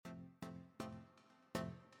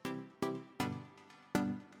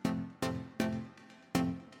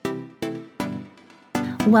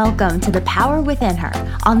Welcome to The Power Within Her.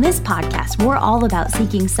 On this podcast, we're all about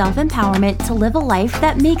seeking self-empowerment to live a life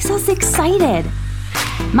that makes us excited.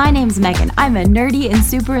 My name's Megan. I'm a nerdy and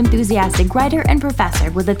super enthusiastic writer and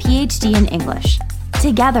professor with a PhD in English.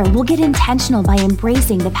 Together, we'll get intentional by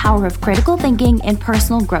embracing the power of critical thinking and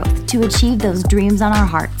personal growth to achieve those dreams on our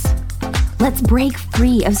hearts. Let's break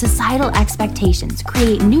free of societal expectations,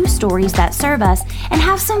 create new stories that serve us, and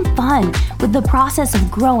have some fun with the process of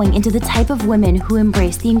growing into the type of women who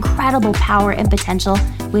embrace the incredible power and potential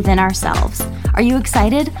within ourselves. Are you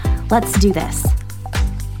excited? Let's do this.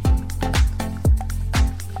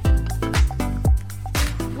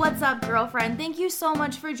 What's up, girlfriend? Thank you so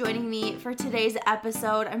much for joining me for today's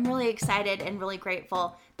episode. I'm really excited and really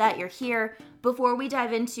grateful that you're here. Before we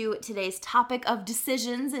dive into today's topic of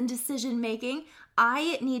decisions and decision making,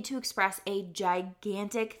 I need to express a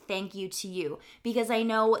gigantic thank you to you because I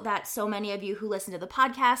know that so many of you who listen to the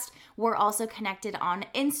podcast were also connected on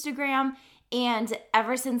Instagram. And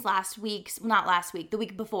ever since the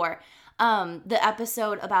week before, the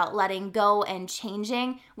episode about letting go and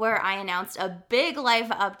changing, where I announced a big life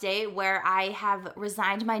update where I have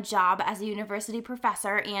resigned my job as a university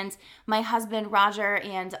professor, and my husband Roger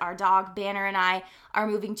and our dog Banner and I are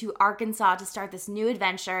moving to Arkansas to start this new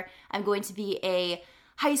adventure. I'm going to be a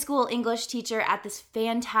high school English teacher at this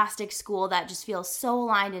fantastic school that just feels so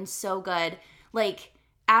aligned and so good. Like,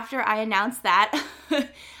 after I announced that,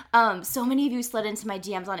 so many of you slid into my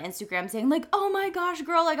DMs on Instagram saying like, oh my gosh,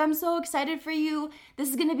 girl, like I'm so excited for you. This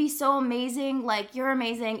is going to be so amazing. Like, you're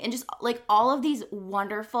amazing. And just like all of these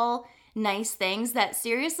wonderful, nice things that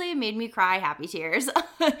seriously made me cry happy tears.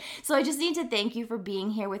 So I just need to thank you for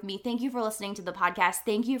being here with me. Thank you for listening to the podcast.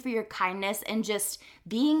 Thank you for your kindness and just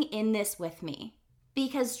being in this with me.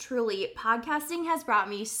 Because truly, podcasting has brought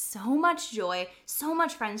me so much joy, so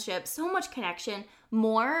much friendship, so much connection,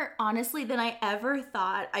 more honestly than I ever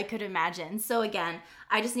thought I could imagine. So again,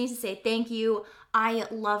 I just need to say thank you. I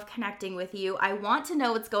love connecting with you. I want to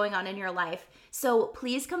know what's going on in your life. So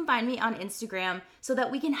please come find me on Instagram so that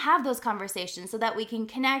we can have those conversations, so that we can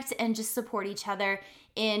connect and just support each other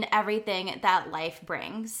in everything that life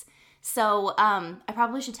brings. So I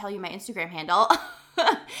probably should tell you my Instagram handle.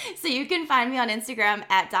 So you can find me on Instagram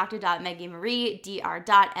at dr.meggieMarie,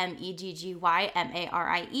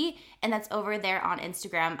 dr.meggymare, and that's over there on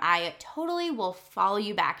Instagram. I totally will follow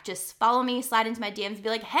you back. Just follow me, slide into my DMs, be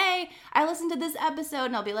like, hey, I listened to this episode,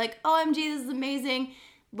 and I'll be like, OMG, this is amazing.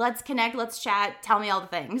 Let's connect, let's chat, tell me all the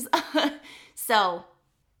things. So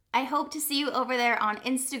I hope to see you over there on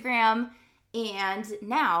Instagram. And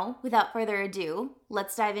now, without further ado,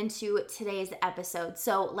 let's dive into today's episode.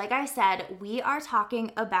 So, like I said, we are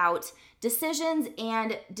talking about decisions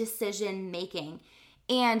and decision making.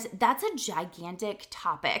 And that's a gigantic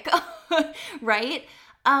topic, right?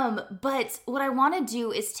 But what I want to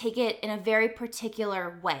do is take it in a very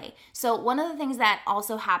particular way. So, one of the things that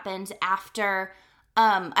also happened after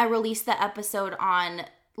I released the episode on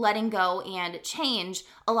letting go and change,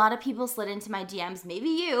 a lot of people slid into my DMs, maybe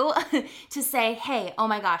you, to say, hey, oh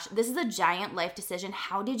my gosh, this is a giant life decision.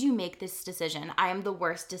 How did you make this decision? I am the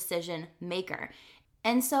worst decision maker.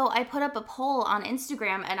 And so I put up a poll on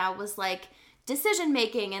Instagram and I was like, decision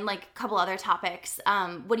making and like a couple other topics.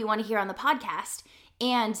 What do you want to hear on the podcast?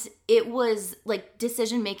 And it was like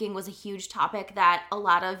decision making was a huge topic that a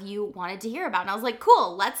lot of you wanted to hear about. And I was like,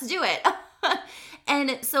 cool, let's do it.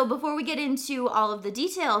 And so before we get into all of the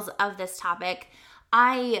details of this topic,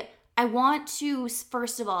 I want to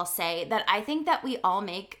first of all say that I think that we all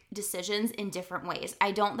make decisions in different ways.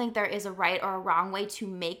 I don't think there is a right or a wrong way to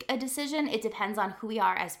make a decision. It depends on who we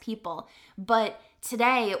are as people. But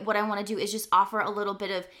today, what I want to do is just offer a little bit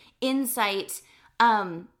of insight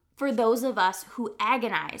for those of us who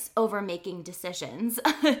agonize over making decisions.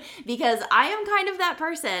 Because I am kind of that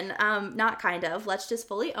person, not kind of, let's just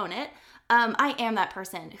fully own it. I am that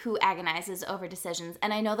person who agonizes over decisions,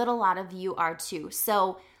 and I know that a lot of you are too.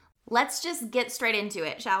 So let's just get straight into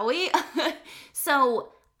it, shall we?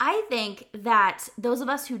 So I think that those of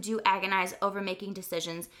us who do agonize over making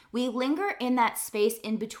decisions, we linger in that space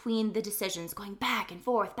in between the decisions, going back and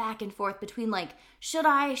forth between like, should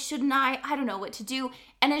I, shouldn't I don't know what to do.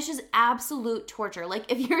 And it's just absolute torture.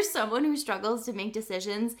 Like if you're someone who struggles to make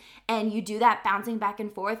decisions and you do that bouncing back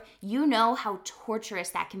and forth, you know how torturous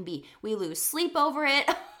that can be. We lose sleep over it.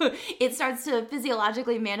 It starts to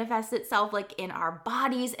physiologically manifest itself like in our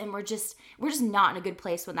bodies, and we're just not in a good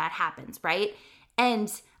place when that happens, right?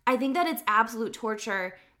 And I think that it's absolute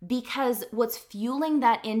torture because what's fueling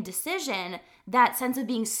that indecision, that sense of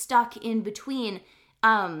being stuck in between,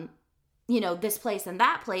 this place and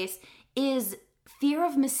that place, is fear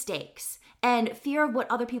of mistakes and fear of what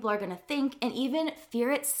other people are going to think, and even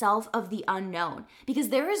fear itself of the unknown. Because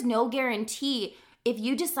there is no guarantee if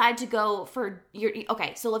you decide to go for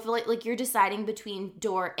so if like you're deciding between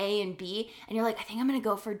door A and B, and you're like, I think I'm going to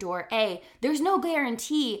go for door A. There's no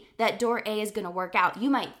guarantee that door A is going to work out.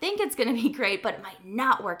 You might think it's going to be great, but it might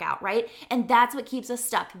not work out, right? And that's what keeps us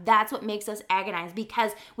stuck. That's what makes us agonize,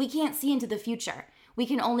 because we can't see into the future. We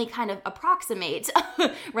can only kind of approximate,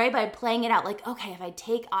 right? By playing it out like, okay, if I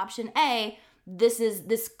take option A,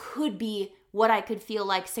 this could be what I could feel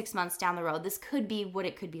like 6 months down the road. This could be what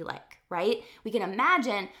it could be like, right? We can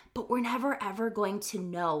imagine, but we're never ever going to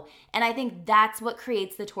know. And I think that's what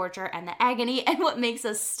creates the torture and the agony, and what makes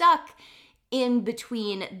us stuck in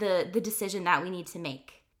between the decision that we need to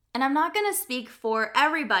make. And I'm not going to speak for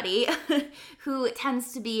everybody who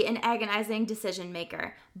tends to be an agonizing decision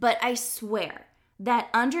maker, but I swear that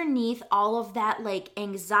underneath all of that like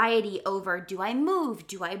anxiety over, do I move?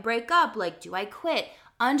 Do I break up? Like, do I quit?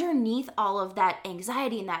 Underneath all of that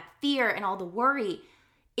anxiety and that fear and all the worry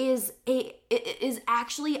is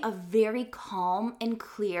actually a very calm and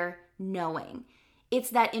clear knowing.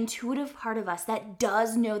 It's that intuitive part of us that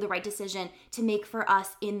does know the right decision to make for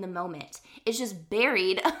us in the moment. It's just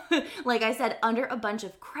buried, like I said, under a bunch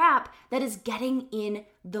of crap that is getting in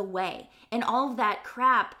the way. And all of that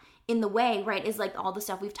crap in the way, right, is like all the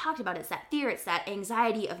stuff we've talked about. It's that fear, it's that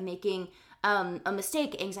anxiety of making a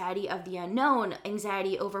mistake, anxiety of the unknown,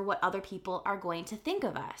 anxiety over what other people are going to think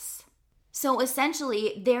of us. So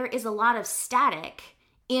essentially, there is a lot of static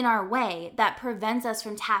in our way that prevents us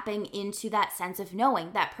from tapping into that sense of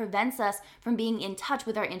knowing, that prevents us from being in touch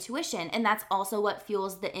with our intuition. And that's also what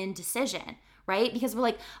fuels the indecision, right? Because we're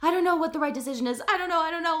like, I don't know what the right decision is. I don't know.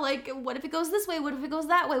 Like, what if it goes this way? What if it goes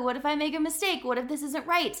that way? What if I make a mistake? What if this isn't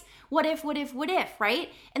right? What if, right?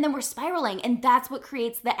 And then we're spiraling, and that's what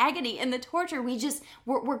creates the agony and the torture.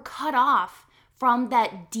 We're cut off from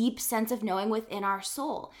that deep sense of knowing within our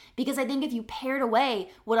soul. Because I think if you pared away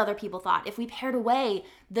what other people thought, if we pared away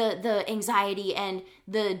the anxiety and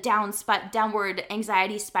the downward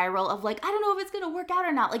anxiety spiral of like, I don't know if it's going to work out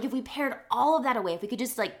or not. Like, if we pared all of that away, if we could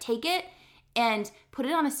just like take it and put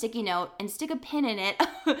it on a sticky note and stick a pin in it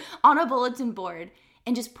on a bulletin board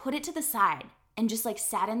and just put it to the side and just like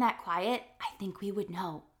sat in that quiet, I think we would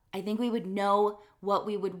know. I think we would know what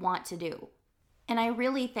we would want to do. And I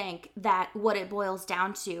really think that what it boils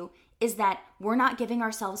down to is that we're not giving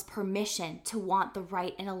ourselves permission to want the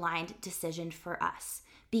right and aligned decision for us,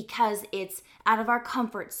 because it's out of our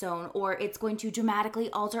comfort zone, or it's going to dramatically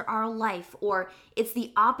alter our life, or it's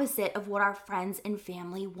the opposite of what our friends and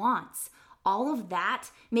family wants. All of that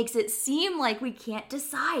makes it seem like we can't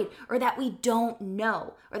decide, or that we don't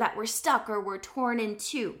know, or that we're stuck, or we're torn in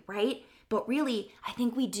two, right? But really, I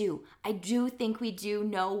think we do. I do think we do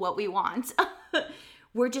know what we want.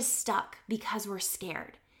 We're just stuck because we're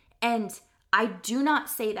scared. And I do not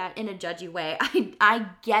say that in a judgy way. I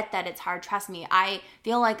get that it's hard. Trust me. I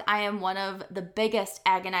feel like I am one of the biggest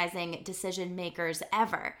agonizing decision makers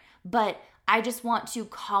ever. But I just want to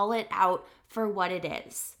call it out for what it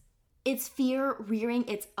is. It's fear rearing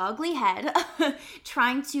its ugly head,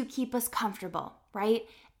 trying to keep us comfortable, right?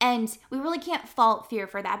 And we really can't fault fear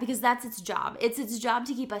for that, because that's its job. It's its job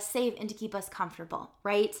to keep us safe and to keep us comfortable,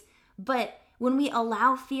 right? But when we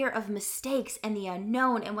allow fear of mistakes and the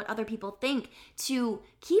unknown and what other people think to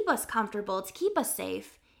keep us comfortable, to keep us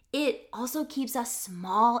safe, it also keeps us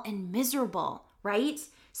small and miserable, right?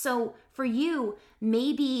 So for you,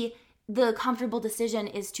 maybe the comfortable decision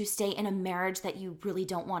is to stay in a marriage that you really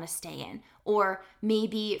don't want to stay in. Or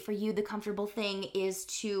maybe for you, the comfortable thing is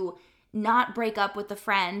to not break up with the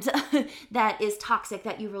friend that is toxic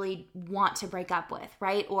that you really want to break up with,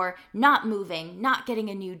 right? Or not moving, not getting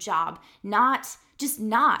a new job, not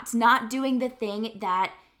doing the thing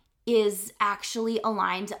that is actually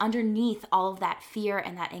aligned underneath all of that fear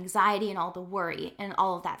and that anxiety and all the worry and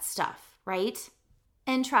all of that stuff, right?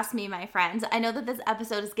 And trust me, my friends, I know that this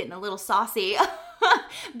episode is getting a little saucy,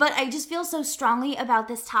 but I just feel so strongly about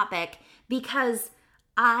this topic because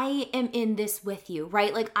I am in this with you,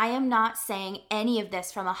 right? Like, I am not saying any of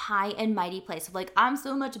this from a high and mighty place of like, I'm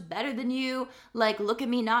so much better than you. Like, look at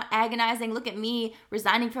me not agonizing. Look at me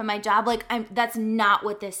resigning from my job. Like, that's not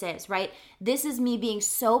what this is, right? This is me being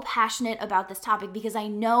so passionate about this topic because I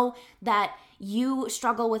know that you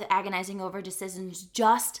struggle with agonizing over decisions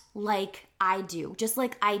just like I do, just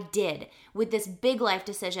like I did with this big life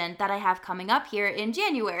decision that I have coming up here in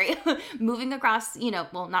January, moving across,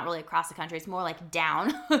 well, not really across the country. It's more like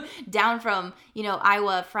down from,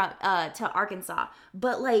 Iowa to Arkansas.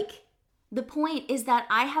 But like, the point is that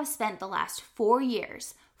I have spent the last 4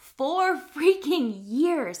 freaking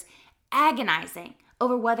years agonizing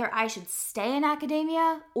over whether I should stay in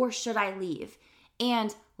academia or should I leave.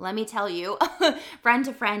 And let me tell you, friend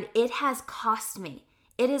to friend, it has cost me.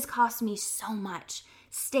 It has cost me so much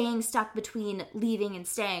staying stuck between leaving and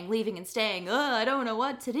staying. I don't know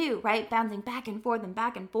what to do, right? Bouncing back and forth and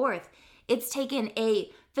back and forth. It's taken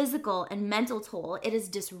a physical and mental toll. It has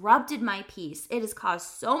disrupted my peace. It has caused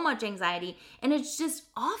so much anxiety, and it's just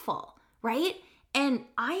awful, right? And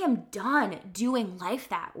I am done doing life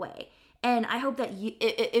that way. And I hope that you,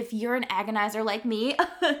 if you're an agonizer like me,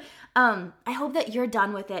 I hope that you're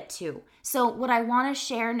done with it too. So what I want to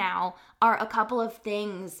share now are a couple of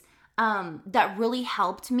things that really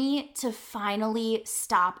helped me to finally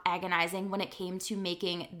stop agonizing when it came to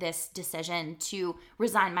making this decision to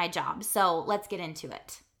resign my job. So let's get into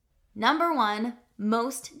it. Number one,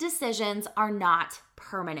 most decisions are not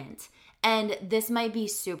permanent. And this might be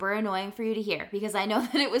super annoying for you to hear, because I know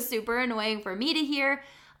that it was super annoying for me to hear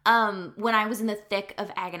when I was in the thick of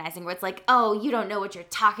agonizing, where it's like, oh, you don't know what you're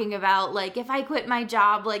talking about. Like, if I quit my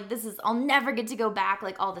job, like, I'll never get to go back,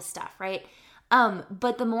 like all this stuff, right?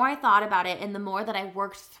 But the more I thought about it and the more that I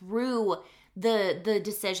worked through the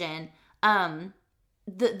decision,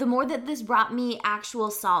 the more that this brought me actual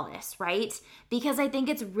solace, right? Because I think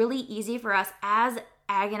it's really easy for us as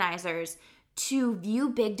agonizers to view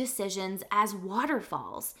big decisions as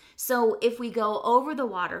waterfalls. So if we go over the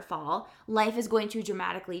waterfall, life is going to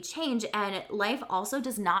dramatically change, and life also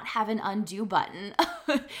does not have an undo button,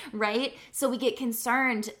 right? So we get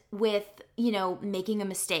concerned with, making a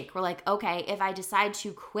mistake. We're like, okay, if I decide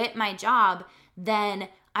to quit my job, then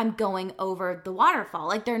I'm going over the waterfall.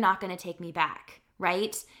 Like, they're not going to take me back,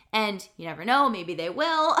 right? And you never know, maybe they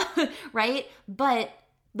will, right? But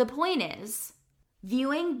the point is,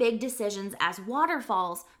 viewing big decisions as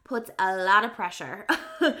waterfalls puts a lot of pressure,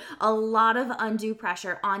 a lot of undue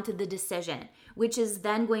pressure onto the decision, which is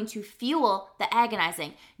then going to fuel the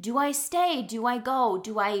agonizing. Do I stay? Do I go?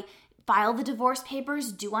 Do I file the divorce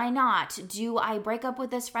papers? Do I not? Do I break up with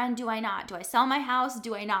this friend? Do I not? Do I sell my house?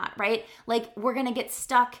 Do I not? Right? Like, we're going to get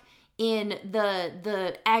stuck in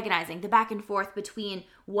the agonizing, the back and forth between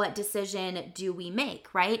what decision do we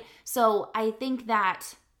make, right? So I think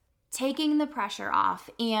that taking the pressure off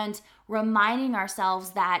and reminding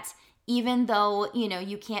ourselves that even though,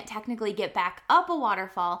 you can't technically get back up a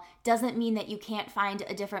waterfall, doesn't mean that you can't find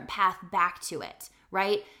a different path back to it,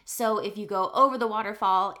 right? So if you go over the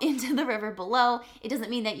waterfall into the river below, it doesn't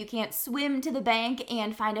mean that you can't swim to the bank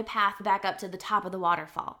and find a path back up to the top of the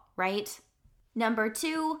waterfall, right? Number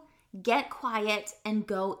two, get quiet and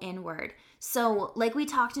go inward. So like we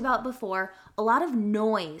talked about before, a lot of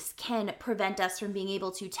noise can prevent us from being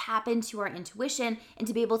able to tap into our intuition and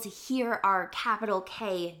to be able to hear our capital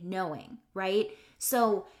K knowing, right?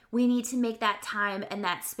 So we need to make that time and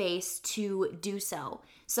that space to do so.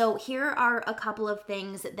 So here are a couple of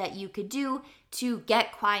things that you could do to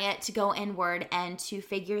get quiet, to go inward, and to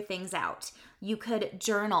figure things out. You could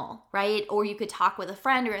journal, right? Or you could talk with a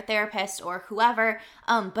friend or a therapist or whoever.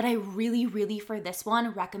 But I really, really, for this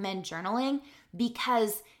one, recommend journaling,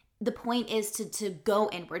 because the point is to go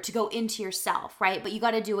inward, to go into yourself, right? But you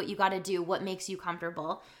got to do what you got to do, what makes you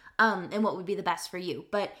comfortable, and what would be the best for you.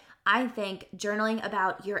 But I think journaling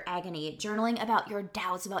about your agony, journaling about your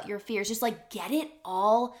doubts, about your fears, just like get it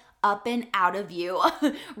all up and out of you,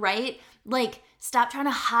 right? Like, stop trying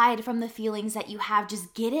to hide from the feelings that you have.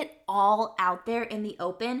 Just get it all out there in the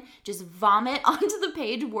open. Just vomit onto the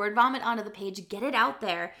page, word vomit onto the page, get it out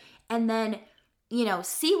there, and then,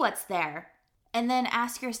 see what's there. And then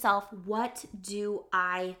ask yourself, what do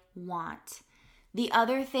I want? The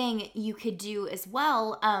other thing you could do as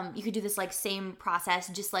well, you could do this like same process,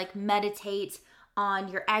 just like meditate on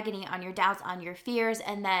your agony, on your doubts, on your fears,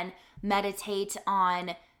 and then meditate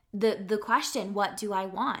on the question, what do I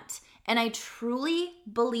want? And I truly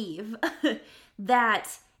believe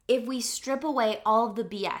that if we strip away all of the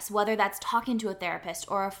BS, whether that's talking to a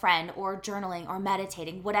therapist or a friend or journaling or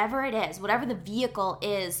meditating, whatever it is, whatever the vehicle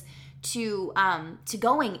is to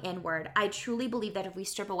going inward, I truly believe that if we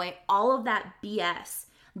strip away all of that BS,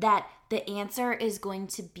 that the answer is going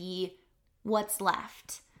to be what's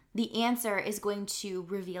left. The answer is going to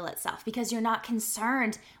reveal itself, because you're not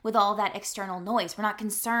concerned with all that external noise. We're not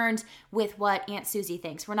concerned with what Aunt Susie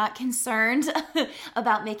thinks. We're not concerned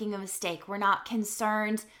about making a mistake. We're not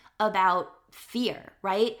concerned about fear,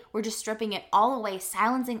 right? We're just stripping it all away,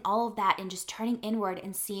 silencing all of that, and just turning inward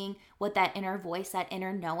and seeing what that inner voice, that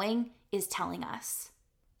inner knowing is telling us.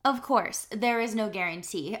 Of course, there is no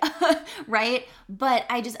guarantee, right? But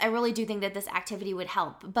I really do think that this activity would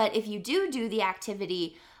help. But if you do the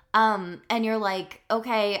activity, And you're like,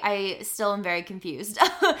 okay, I still am very confused.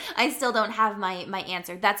 I still don't have my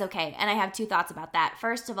answer. That's okay. And I have two thoughts about that.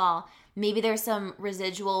 First of all, maybe there's some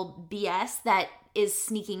residual BS that is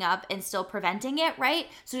sneaking up and still preventing it, right?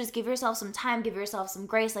 So just give yourself some time, give yourself some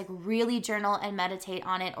grace, like really journal and meditate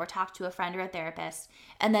on it, or talk to a friend or a therapist.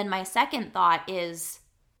 And then my second thought is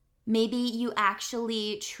maybe you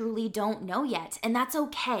actually truly don't know yet, and that's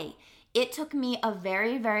okay. It took me a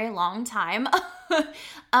very, very long time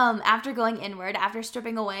after going inward, after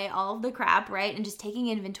stripping away all of the crap, right? And just taking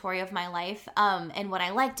inventory of my life and what I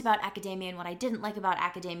liked about academia and what I didn't like about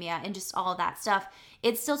academia and just all of that stuff.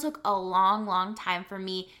 It still took a long, long time for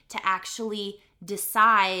me to actually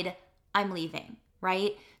decide I'm leaving,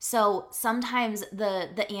 right? So sometimes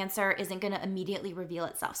the answer isn't going to immediately reveal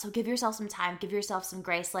itself. So give yourself some time, give yourself some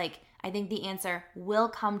grace. Like, I think the answer will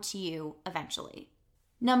come to you eventually.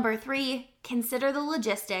 Number 3, consider the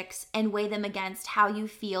logistics and weigh them against how you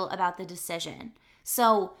feel about the decision.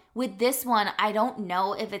 So with this one, I don't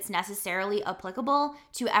know if it's necessarily applicable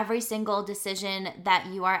to every single decision that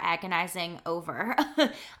you are agonizing over.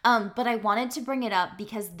 But I wanted to bring it up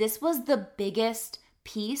because this was the biggest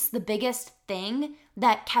piece, the biggest thing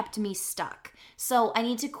that kept me stuck. So I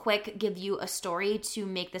need to quick give you a story to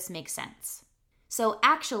make this make sense. So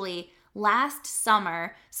actually, last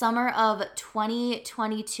summer of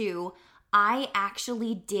 2022, I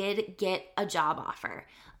actually did get a job offer.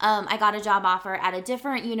 I got a job offer at a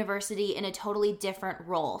different university in a totally different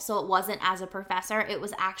role. So it wasn't as a professor, it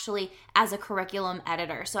was actually as a curriculum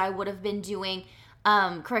editor. So I would have been doing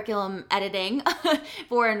curriculum editing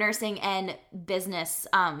for nursing and business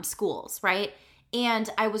schools, right? And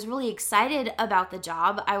I was really excited about the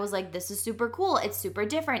job. I was like, this is super cool. It's super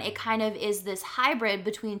different. It kind of is this hybrid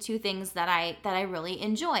between two things that I really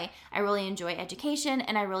enjoy. I really enjoy education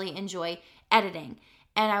and I really enjoy editing.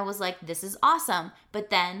 And I was like, this is awesome. But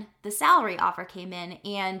then the salary offer came in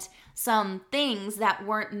and some things that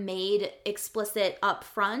weren't made explicit up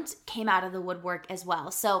front came out of the woodwork as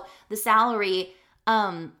well. So the salary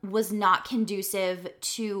was not conducive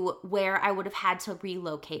to where I would have had to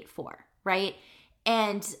relocate for, right?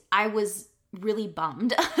 And I was really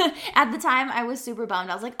bummed. At the time, I was super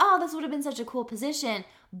bummed. I was like, oh, this would have been such a cool position.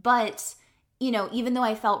 But, you know, even though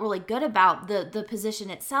I felt really good about the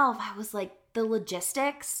position itself, I was like, the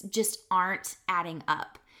logistics just aren't adding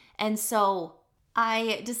up. And so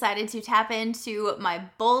I decided to tap into my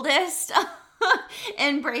boldest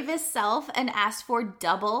and bravest self and asked for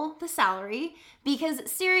double the salary,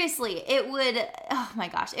 because seriously, it would, oh my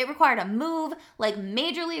gosh, it required a move like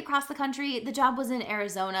majorly across the country. The job was in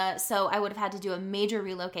Arizona, so I would have had to do a major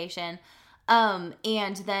relocation.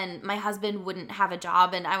 And then my husband wouldn't have a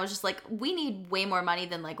job, and I was just like, we need way more money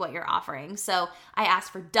than like what you're offering. So I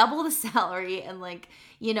asked for double the salary and like,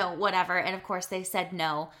 you know, whatever. And of course they said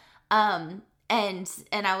no.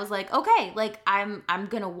 And I was like, okay, like I'm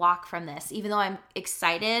going to walk from this. Even though I'm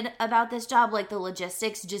excited about this job, like the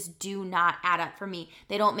logistics just do not add up for me.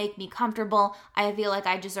 They don't make me comfortable. I feel like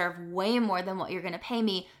I deserve way more than what you're going to pay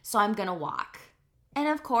me. So I'm going to walk. And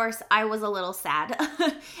of course, I was a little sad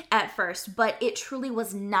at first, but it truly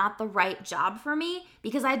was not the right job for me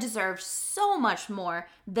because I deserved so much more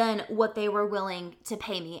than what they were willing to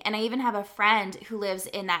pay me. And I even have a friend who lives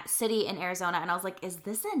in that city in Arizona, and I was like, is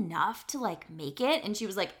this enough to like make it? And she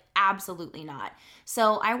was like, absolutely not.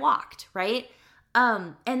 So I walked, right?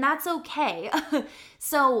 And that's okay.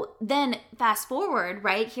 So then fast forward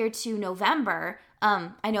right here to November.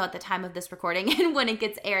 I know at the time of this recording and when it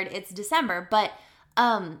gets aired, it's December, but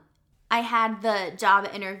I had the job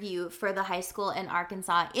interview for the high school in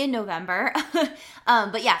Arkansas in November.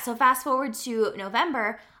 But yeah, so fast forward to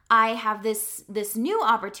November, I have this new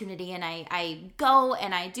opportunity, and I go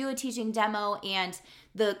and I do a teaching demo, and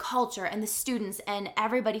the culture and the students and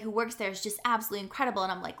everybody who works there is just absolutely incredible.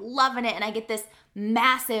 And I'm like loving it. And I get this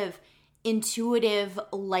massive intuitive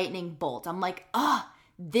lightning bolt. I'm like, oh,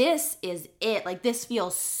 this is it. Like this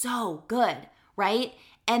feels so good, right?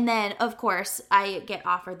 And then, of course, I get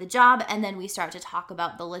offered the job, and then we start to talk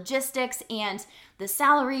about the logistics, and the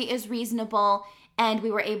salary is reasonable, and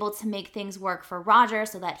we were able to make things work for Roger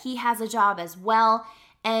so that he has a job as well,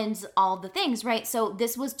 and all the things, right? So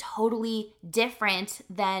this was totally different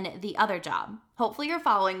than the other job. Hopefully you're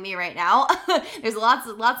following me right now. There's lots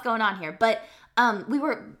going on here, but we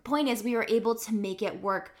were able to make it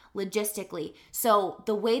work logistically. So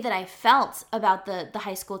the way that I felt about the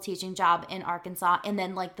high school teaching job in Arkansas and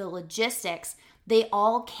then like the logistics, they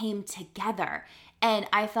all came together. And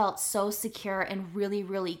I felt so secure and really,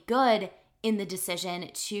 really good in the decision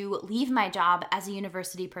to leave my job as a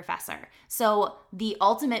university professor. So the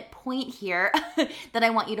ultimate point here that I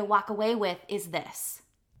want you to walk away with is this.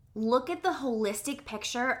 Look at the holistic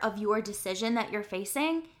picture of your decision that you're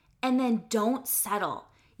facing, and then don't settle.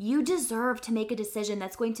 You deserve to make a decision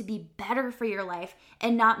that's going to be better for your life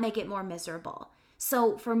and not make it more miserable.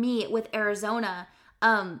 So for me with Arizona,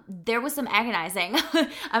 there was some agonizing.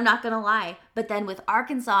 I'm not going to lie. But then with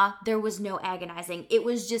Arkansas, there was no agonizing.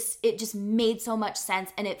 It just made so much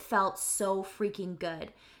sense, and it felt so freaking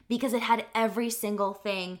good because it had every single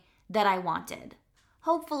thing that I wanted.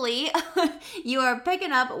 Hopefully you are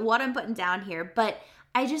picking up what I'm putting down here, but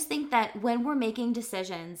I just think that when we're making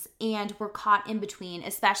decisions and we're caught in between,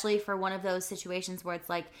 especially for one of those situations where it's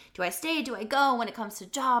like, do I stay, do I go, when it comes to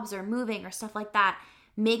jobs or moving or stuff like that,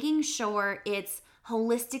 making sure it's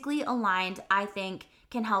holistically aligned, I think,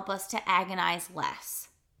 can help us to agonize less.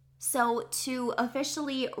 So to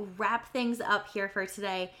officially wrap things up here for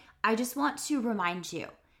today, I just want to remind you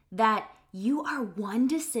that you are one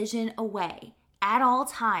decision away at all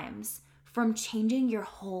times from changing your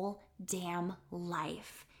whole damn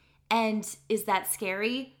life. And is that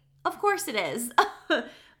scary? Of course it is.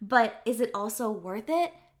 But is it also worth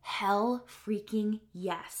it? Hell freaking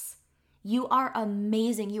yes. You are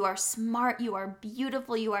amazing. You are smart. You are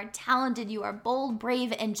beautiful. You are talented. You are bold,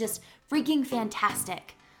 brave, and just freaking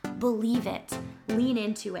fantastic. Believe it. Lean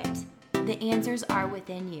into it. The answers are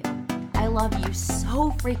within you. I love you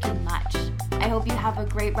so freaking much. I hope you have a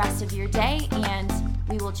great rest of your day, and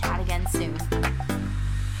we will chat again soon.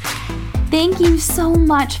 Thank you so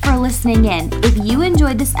much for listening in. If you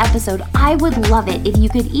enjoyed this episode, I would love it if you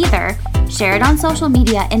could either share it on social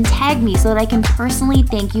media and tag me so that I can personally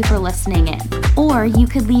thank you for listening in. Or you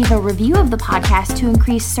could leave a review of the podcast to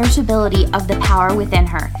increase searchability of the power within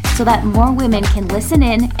her so that more women can listen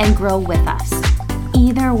in and grow with us.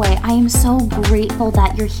 Either way, I am so grateful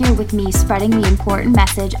that you're here with me spreading the important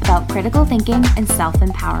message about critical thinking and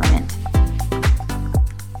self-empowerment.